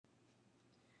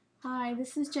Hi,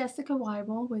 this is Jessica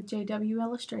Weibel with JW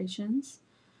Illustrations.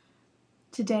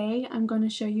 Today I'm going to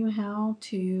show you how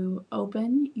to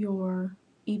open your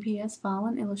EPS file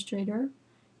in Illustrator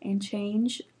and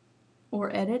change or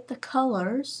edit the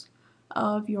colors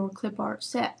of your clipart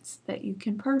sets that you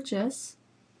can purchase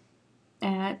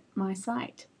at my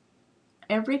site.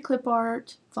 Every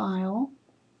clipart file,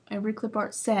 every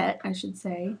clipart set I should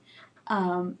say,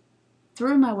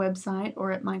 through my website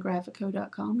or at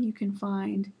mygraphico.com you can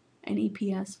find an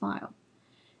EPS file.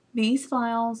 These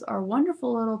files are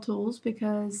wonderful little tools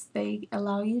because they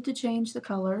allow you to change the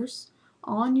colors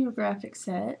on your graphic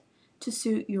set to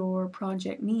suit your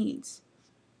project needs.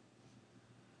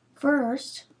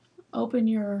 First, open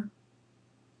your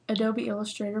Adobe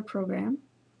Illustrator program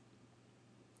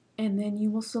and then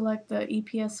you will select the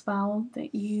EPS file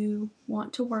that you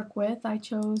want to work with. I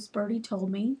chose Birdie Told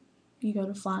Me. You go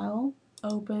to File,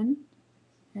 Open,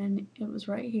 and it was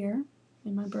right here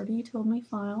in my Birdie Told Me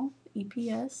file,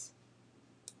 EPS.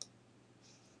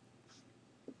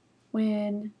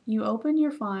 When you open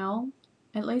your file,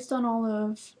 at least on all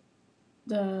of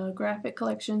the graphic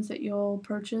collections that you'll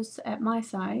purchase at my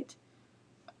site,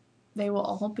 they will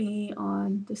all be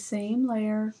on the same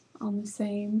layer on the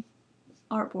same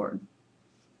artboard.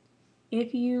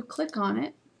 If you click on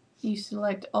it, you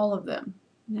select all of them.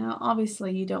 Now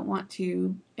obviously you don't want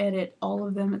to edit all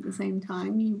of them at the same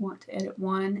time, you want to edit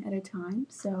one at a time,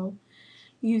 so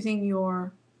using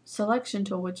your selection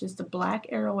tool, which is the black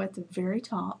arrow at the very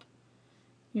top,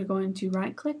 you're going to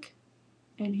right click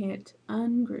and hit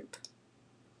ungroup.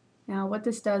 Now what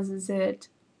this does is it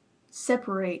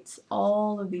separates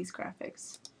all of these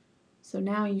graphics. So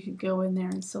now you can go in there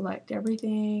and select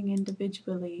everything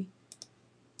individually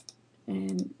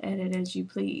and edit as you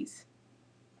please.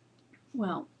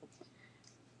 Well,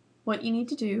 what you need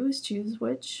to do is choose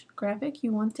which graphic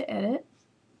you want to edit,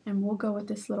 and we'll go with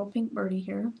this little pink birdie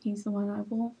here. He's the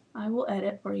one I will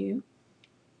edit for you.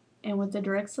 And with the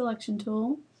direct selection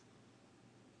tool,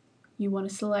 you want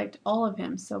to select all of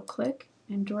him. So click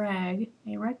and drag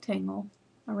a rectangle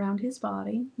around his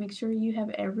body. Make sure you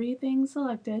have everything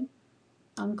selected.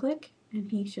 Unclick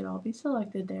and he should all be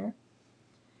selected there.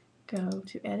 Go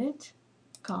to Edit,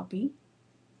 Copy.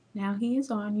 Now he is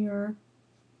on your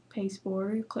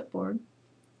pasteboard or your clipboard.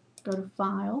 Go to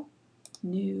File,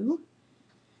 New,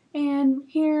 and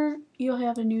here you'll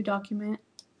have a new document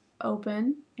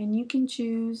open and you can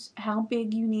choose how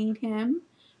big you need him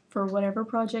for whatever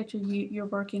project you're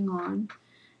working on,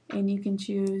 and you can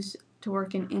choose to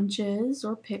work in inches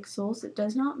or pixels. It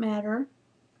does not matter.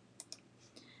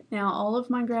 Now all of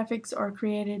my graphics are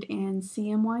created in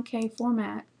CMYK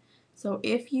format, so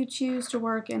if you choose to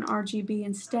work in RGB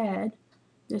instead,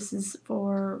 this is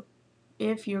for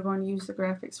if you're going to use the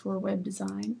graphics for web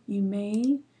design. You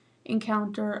may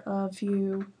encounter a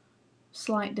few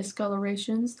slight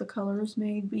discolorations. The colors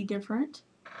may be different.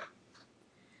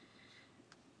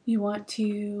 You want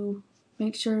to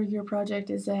make sure your project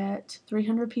is at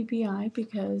 300 ppi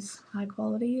because high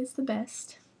quality is the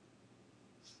best,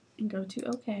 and go to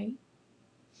OK.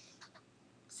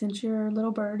 Since your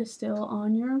little bird is still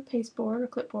on your pasteboard or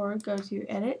clipboard, go to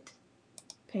Edit,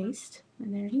 Paste,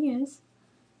 and there he is.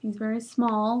 He's very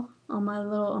small on my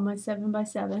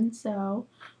 7x7, so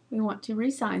we want to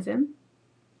resize him.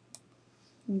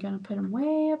 I'm going to put him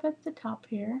way up at the top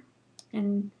here,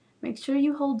 and make sure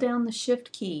you hold down the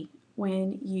Shift key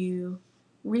when you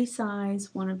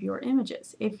resize one of your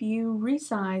images. If you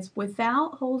resize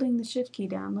without holding the Shift key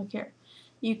down, look here,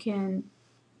 you can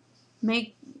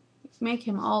make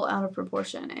him all out of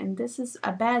proportion, and this is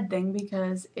a bad thing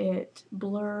because it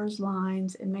blurs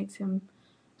lines and makes him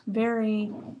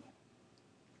very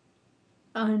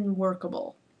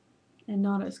unworkable and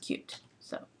not as cute.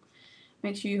 So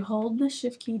make sure you hold the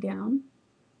Shift key down,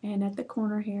 and at the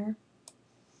corner here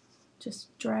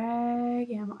just drag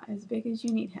him as big as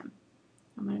you need him.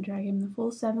 I'm going to drag him the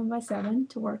full 7x7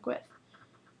 to work with.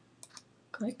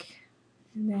 Click,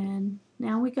 and then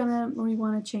now we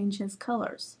want to change his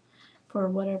colors for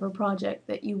whatever project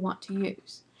that you want to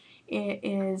use. It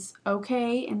is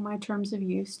okay in my terms of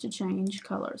use to change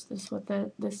colors. This is what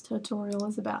this tutorial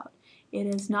is about. It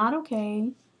is not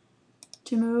okay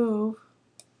to move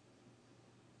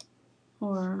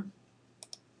or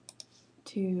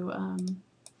to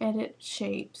edit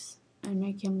shapes and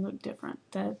make him look different.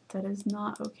 That is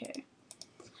not okay.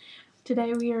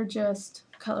 Today we are just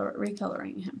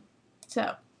recoloring him.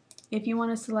 So if you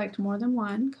want to select more than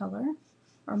one color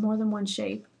or more than one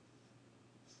shape,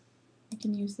 you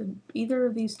can use either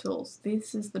of these tools.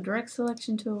 This is the direct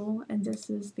selection tool and this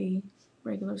is the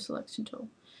regular selection tool.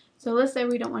 So let's say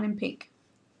we don't want him pink.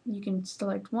 You can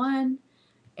select one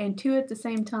and 2 at the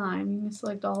same time. You can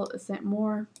select all at the same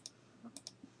more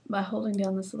by holding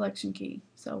down the selection key.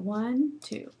 So 1,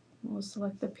 2. We'll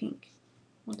select the pink.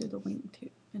 We'll do the wing too.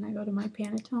 And I go to my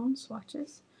Pantone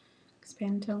swatches, because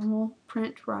Pantone will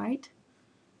print the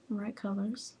right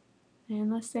colors.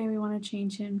 And let's say we want to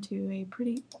change him to a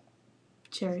pretty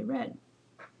cherry red.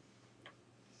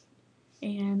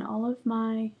 And all of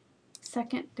my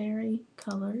secondary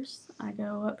colors, I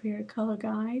go up here to Color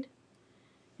Guide,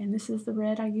 and this is the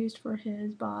red I used for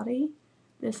his body.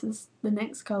 This is the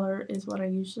next color is what I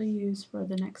usually use for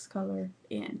the next color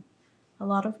in. A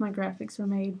lot of my graphics are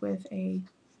made with a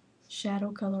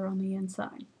shadow color on the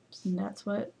inside, and that's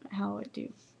how it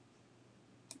do.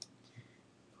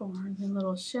 For the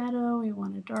little shadow, we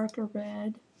want a darker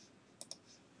red.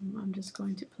 I'm just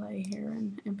going to play here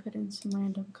and put in some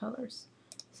random colors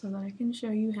so that I can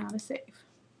show you how to save.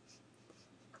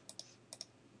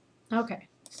 Okay,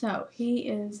 so he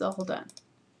is all done.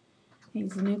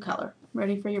 He's a new color,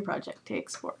 ready for your project to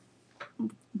export.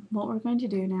 What we're going to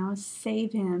do now is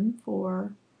save him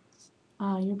for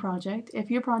your project. If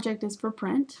your project is for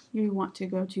print, you want to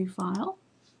go to File,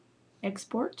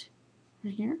 Export,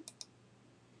 right here,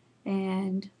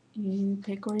 and you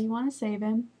pick where you want to save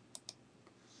him.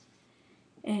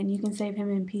 And you can save him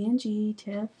in PNG,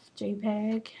 TIFF,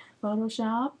 JPEG,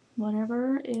 Photoshop,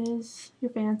 whatever is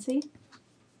your fancy.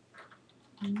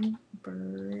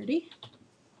 Birdie.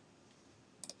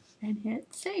 And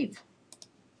hit save.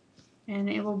 And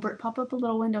it will pop up a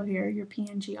little window here, your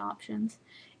PNG options.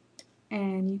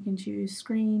 And you can choose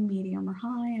screen, medium, or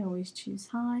high. I always choose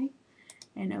high.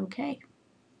 And OK.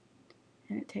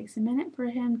 And it takes a minute for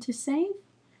him to save.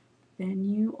 Then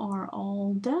you are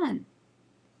all done.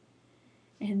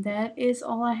 And that is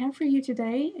all I have for you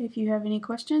today. If you have any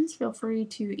questions, feel free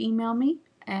to email me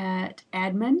at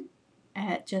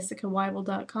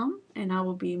admin@jessicaweibel.com, and I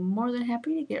will be more than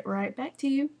happy to get right back to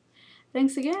you.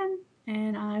 Thanks again,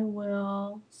 and I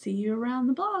will see you around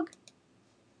the blog.